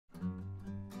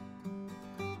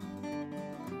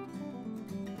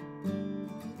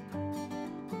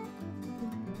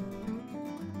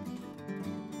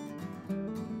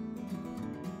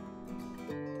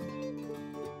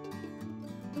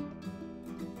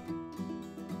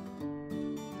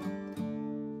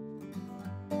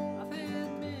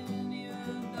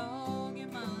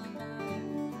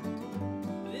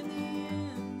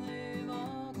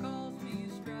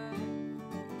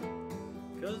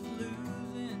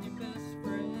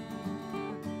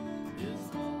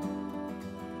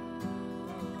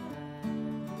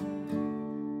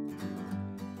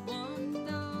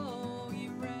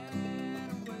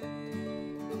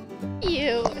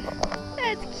Cute.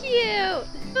 That's cute.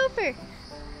 Gopher.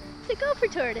 It's a gopher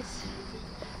tortoise.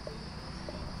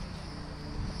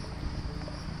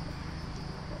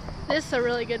 This is a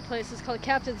really good place. It's called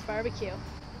Captain's Barbecue.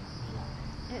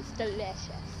 It's delicious.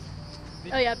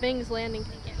 Oh yeah, Bing's landing.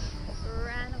 It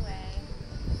ran away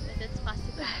with its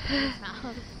plastic bag in its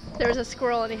mouth. There was a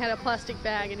squirrel and he had a plastic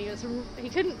bag and he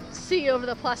couldn't see over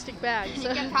the plastic bag. So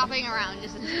He kept hopping around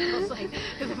just in circles like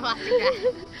with a plastic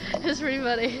bag. It was pretty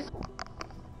funny.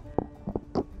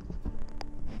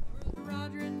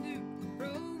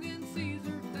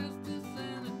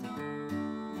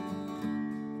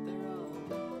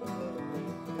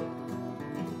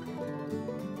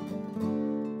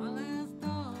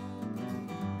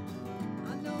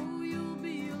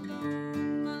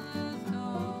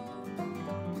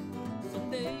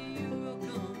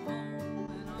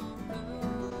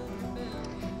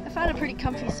 I found a pretty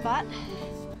comfy spot.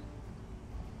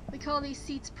 We call these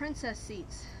seats princess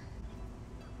seats.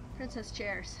 Princess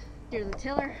chairs. Here's the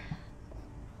tiller.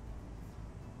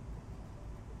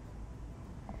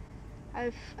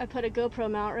 I put a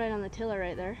GoPro mount right on the tiller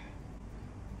right there.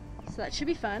 So that should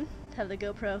be fun to have the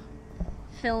GoPro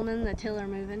filming the tiller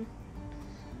moving.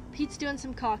 Pete's doing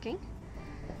some caulking.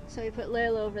 So we put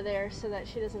Layla over there so that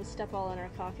she doesn't step all in our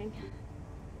caulking.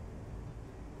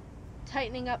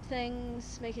 Tightening up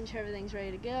things, making sure everything's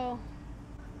ready to go.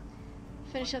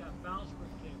 Finish up.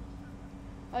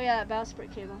 Oh yeah, that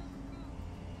bowsprit cable.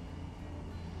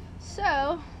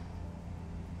 So,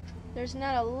 there's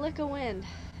not a lick of wind.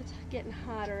 It's getting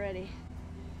hot already.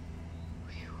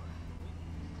 Whew.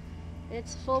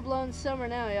 It's full-blown summer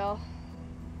now, y'all.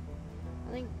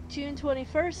 I think June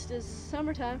 21st is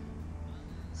summertime.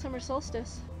 Summer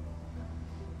solstice.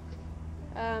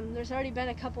 There's already been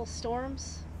a couple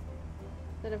storms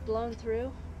that have blown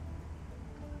through.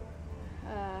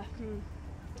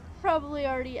 Probably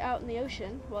already out in the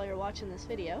ocean while you're watching this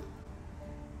video.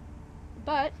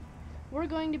 But we're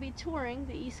going to be touring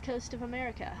the East Coast of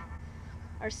America.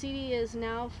 Our CD is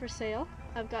now for sale.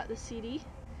 I've got the CD.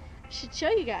 I should show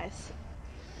you guys.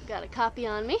 I've got a copy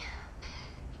on me.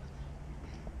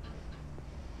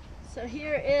 So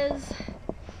here is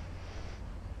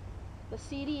the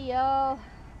CD, y'all.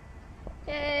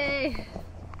 Yay!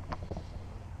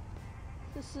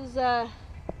 This is an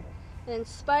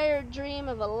inspired dream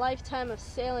of a lifetime of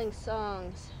sailing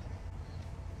songs.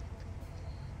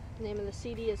 The name of the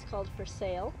CD is called For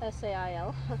Sail,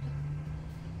 S-A-I-L.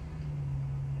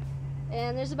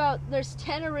 And there's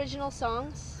 10 original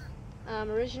songs,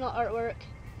 original artwork.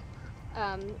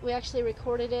 We actually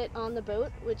recorded it on the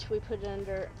boat, which we put it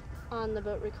under On the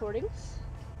Boat Recordings.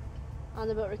 On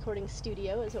the Boat Recording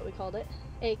Studio is what we called it,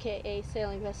 aka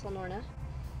Sailing Vessel Norna.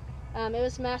 It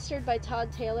was mastered by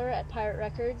Todd Taylor at Pirate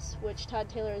Records, which Todd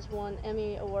Taylor has won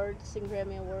Emmy Awards and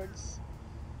Grammy Awards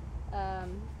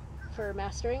for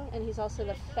mastering, and he's also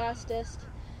the fastest,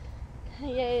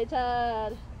 yay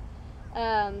Todd,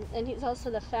 and he's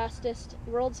also the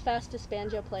world's fastest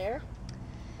banjo player.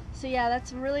 So yeah,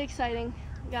 that's really exciting.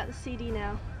 We got the CD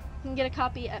now. You can get a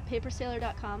copy at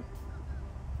papersailor.com.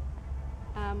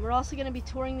 We're also going to be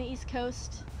touring the East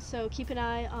Coast, so keep an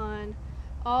eye on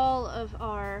all of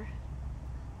our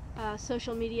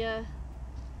social media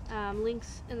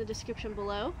links in the description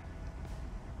below.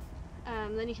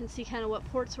 Then you can see kind of what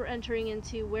ports we're entering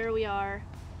into, where we are.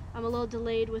 I'm a little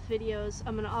delayed with videos.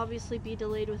 I'm going to obviously be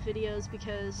delayed with videos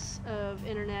because of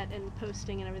internet and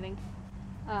posting and everything.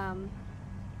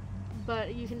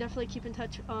 But you can definitely keep in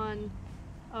touch on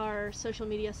our social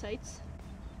media sites.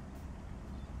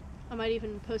 I might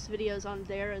even post videos on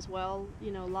there as well,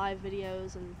 you know, live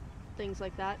videos and things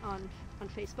like that on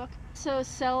Facebook. So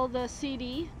sell the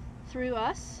CD through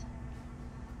us.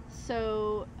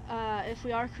 So if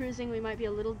we are cruising, we might be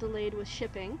a little delayed with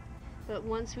shipping, but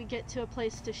once we get to a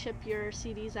place to ship your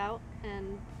CDs out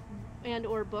and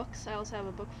or books, I also have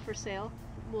a book for sale,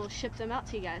 we'll ship them out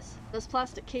to you guys. Those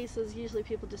plastic cases, usually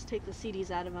people just take the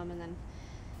CDs out of them and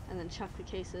then chuck the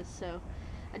cases. So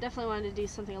I definitely wanted to do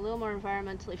something a little more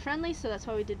environmentally friendly, so that's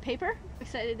why we did paper.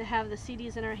 Excited to have the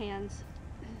CDs in our hands.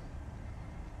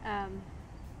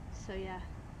 So yeah.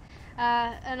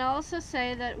 And I'll also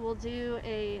say that we'll do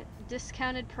a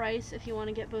discounted price if you want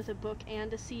to get both a book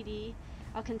and a CD.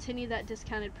 I'll continue that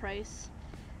discounted price.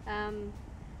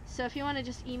 So if you want to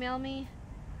just email me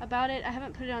about it, I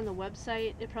haven't put it on the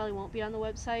website. It probably won't be on the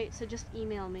website, so just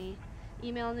email me.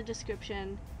 Email in the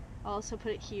description. I'll also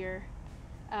put it here.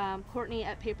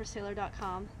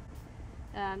 Courtney@papersailor.com.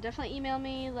 Definitely email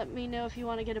me, let me know if you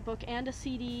want to get a book and a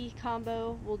CD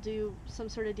combo. We'll do some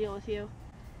sort of deal with you,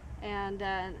 and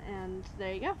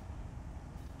there you go.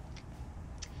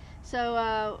 So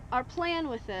our plan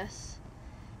with this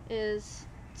is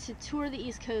to tour the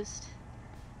East Coast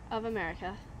of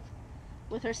America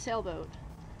with our sailboat.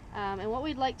 And what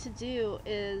we'd like to do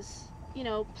is, you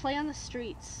know, play on the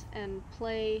streets and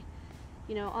play,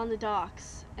 you know, on the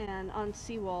docks and on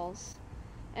seawalls,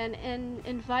 and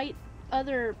invite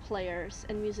other players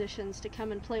and musicians to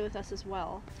come and play with us as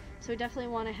well. So we definitely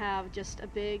want to have just a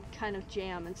big kind of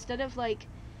jam. Instead of like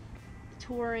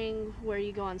touring where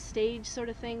you go on stage sort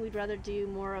of thing, we'd rather do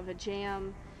more of a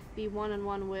jam, be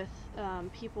one-on-one with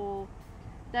people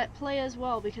that play as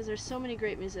well, because there's so many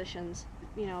great musicians,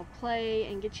 you know, play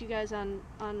and get you guys on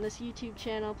this YouTube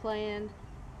channel playing,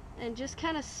 and just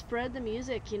kind of spread the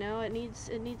music, you know. It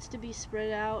needs to be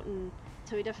spread out, and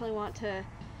so we definitely want to.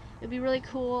 It'd be really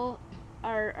cool.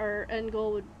 Our end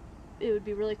goal would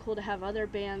be really cool to have other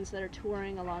bands that are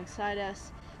touring alongside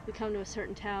us. We come to a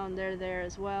certain town, they're there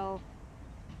as well,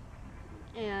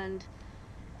 and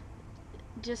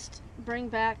just bring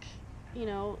back, you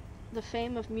know, the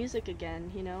fame of music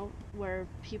again, you know, where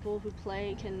people who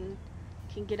play can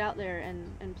get out there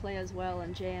and play as well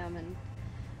and jam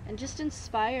and just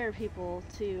inspire people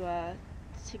to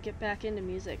get back into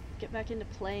music, get back into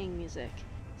playing music.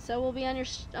 So we'll be on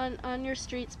your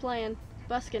streets playing,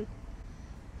 busking.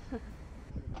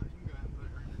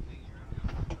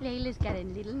 Layla's got a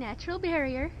little natural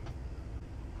barrier.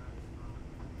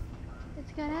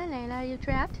 What's going on, Layla? Are you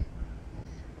trapped?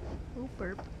 Oh,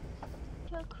 burp.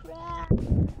 A crab.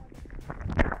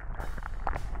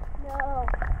 No.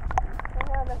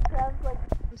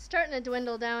 I'm starting to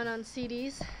dwindle down on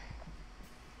CDs.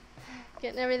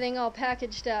 Getting everything all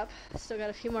packaged up. Still got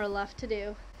a few more left to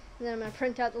do. And then I'm going to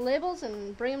print out the labels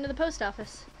and bring them to the post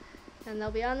office. And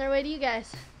they'll be on their way to you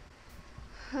guys.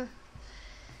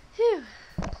 Phew.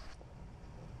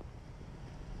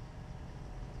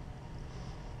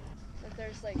 But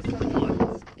there's like something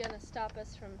that's going to stop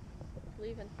us from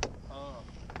leaving. Oh.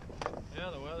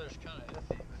 Yeah, the weather's kind of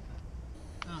iffy.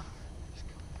 Oh.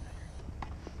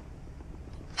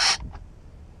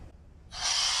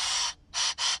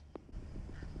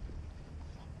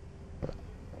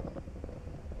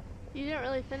 You didn't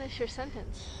really finish your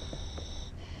sentence.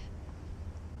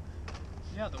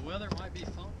 Yeah, the weather might be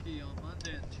funky on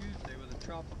Monday and Tuesday with a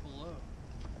tropical low.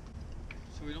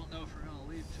 So we don't know if we're going to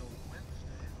leave till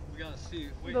Wednesday. We got to see.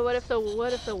 Wait. But what if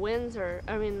the winds are,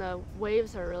 I mean the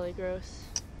waves are really gross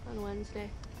on Wednesday?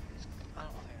 I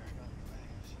don't think there's going to be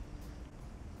waves.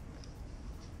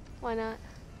 Why not?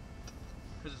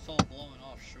 Because it's all blowing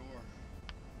offshore.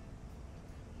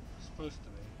 It's supposed to be.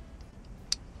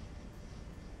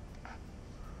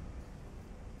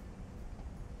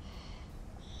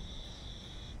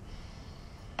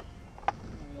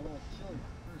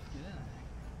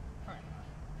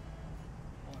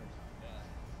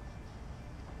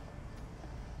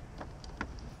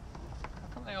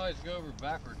 They always go over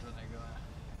backwards when they go in.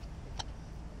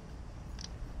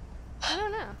 I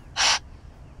don't know.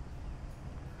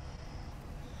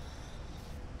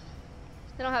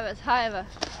 They don't have as high of a...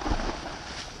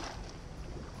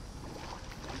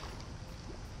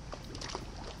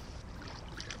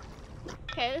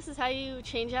 Okay, this is how you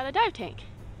change out a dive tank.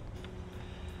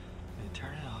 You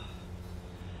turn it off.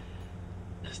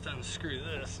 Just unscrew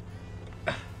this.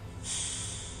 Huh.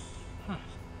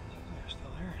 They're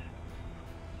still there.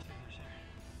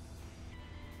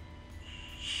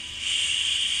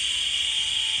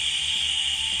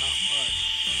 Not much.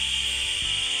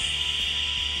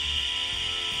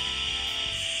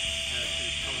 Yeah, it should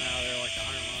be coming out of there like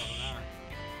 100 miles an hour.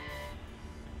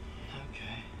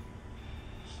 Okay.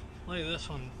 Lay this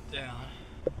one down.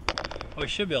 We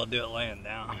should be able to do it laying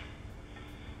down.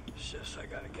 It's just I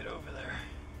gotta get over there.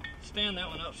 Stand that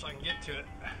one up so I can get to it.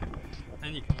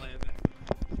 Then you can lay it back.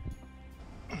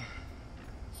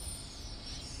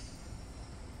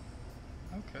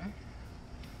 Okay.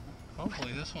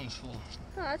 Hopefully this one's full.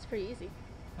 Oh, that's pretty easy.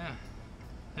 Yeah.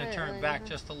 And turn it back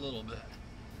just a little bit.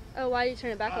 Oh, why do you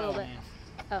turn it back a little bit? Man.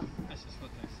 Oh. That's just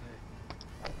what they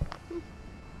say.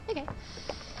 Okay.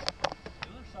 The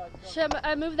other side's got Should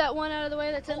I move that one out of the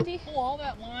way that's empty? pull all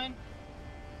that line.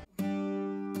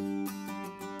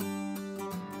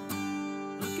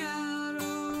 Look out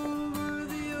over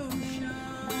the ocean,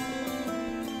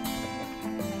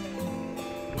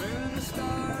 where the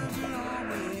stars are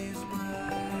always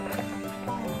bright.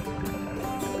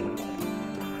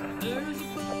 There's a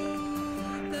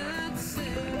boat that's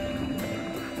sailing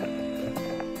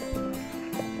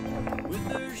with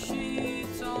their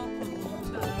sheets all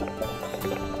pulled tight.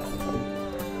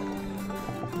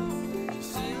 She's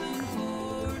sailing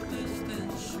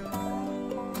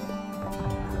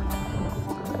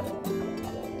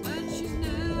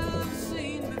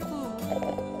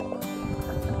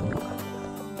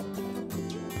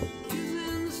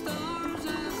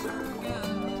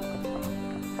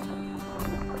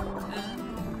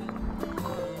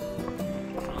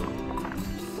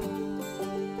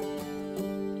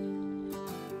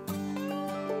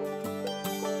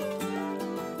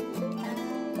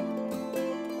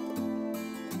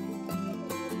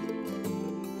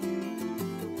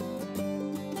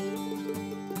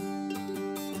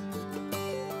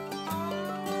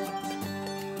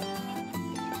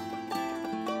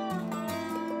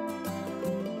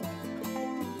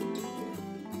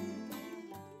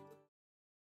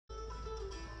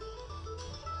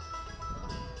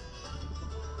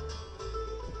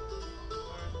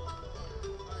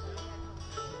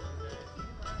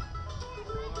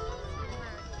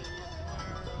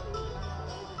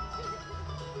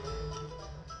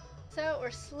But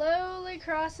we're slowly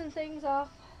crossing things off,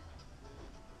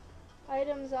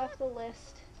 items off the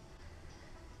list.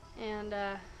 And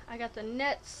I got the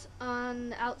nets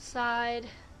on the outside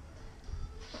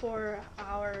for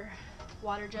our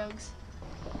water jugs.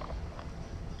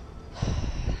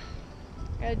 I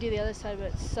gotta do the other side,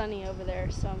 but it's sunny over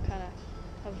there, so I'm kind of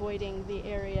avoiding the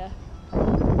area.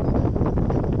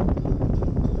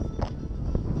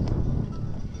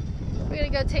 We're gonna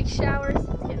go take showers.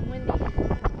 It's getting windy.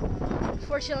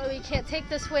 Unfortunately, we can't take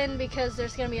this wind because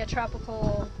there's gonna be a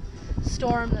tropical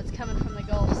storm that's coming from the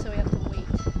Gulf, so we have to wait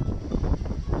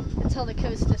until the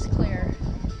coast is clear.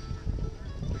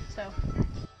 So